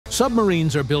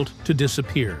Submarines are built to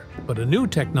disappear, but a new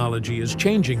technology is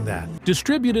changing that.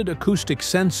 Distributed Acoustic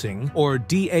Sensing, or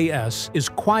DAS, is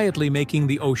quietly making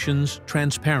the oceans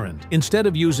transparent. Instead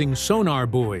of using sonar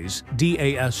buoys,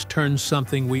 DAS turns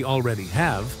something we already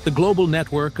have, the global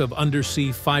network of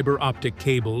undersea fiber-optic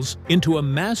cables, into a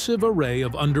massive array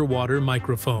of underwater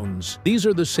microphones. These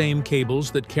are the same cables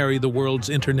that carry the world's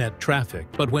internet traffic,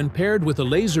 but when paired with a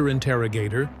laser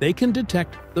interrogator, they can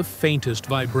detect the faintest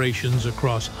vibrations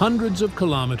across hundreds of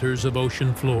kilometers of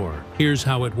ocean floor. Here's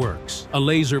how it works. A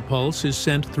laser pulse is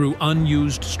sent through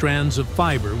unused strands of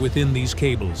fiber within these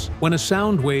cables. When a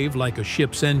sound wave like a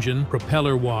ship's engine,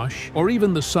 propeller wash, or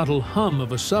even the subtle hum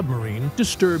of a submarine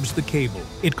disturbs the cable,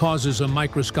 it causes a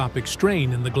microscopic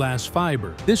strain in the glass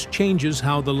fiber. This changes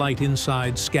how the light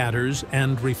inside scatters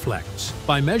and reflects.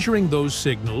 By measuring those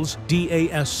signals,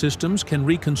 DAS systems can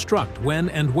reconstruct when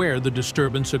and where the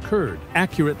disturbance occurred,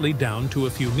 accurately down to a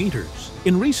few meters.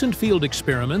 In recent field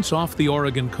experiments off the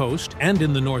Oregon coast and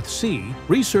in the North Sea,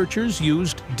 researchers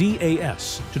used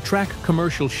DAS to track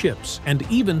commercial ships and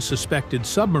even suspected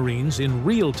submarines in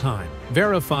real time,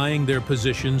 verifying their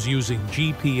positions using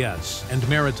GPS and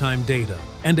maritime data.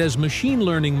 And as machine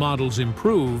learning models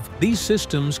improve, these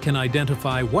systems can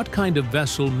identify what kind of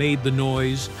vessel made the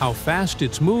noise, how fast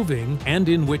it's moving, and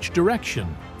in which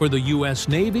direction. For the U.S.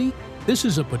 Navy, this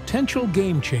is a potential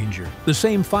game changer. The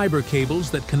same fiber cables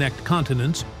that connect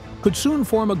continents could soon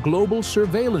form a global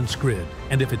surveillance grid,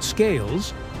 and if it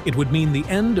scales, it would mean the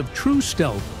end of true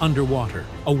stealth underwater.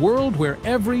 A world where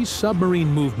every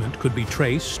submarine movement could be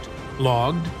traced,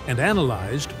 logged, and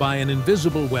analyzed by an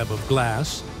invisible web of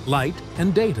glass, light,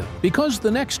 and data. Because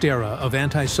the next era of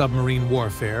anti-submarine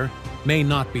warfare may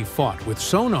not be fought with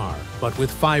sonar, but with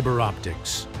fiber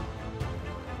optics.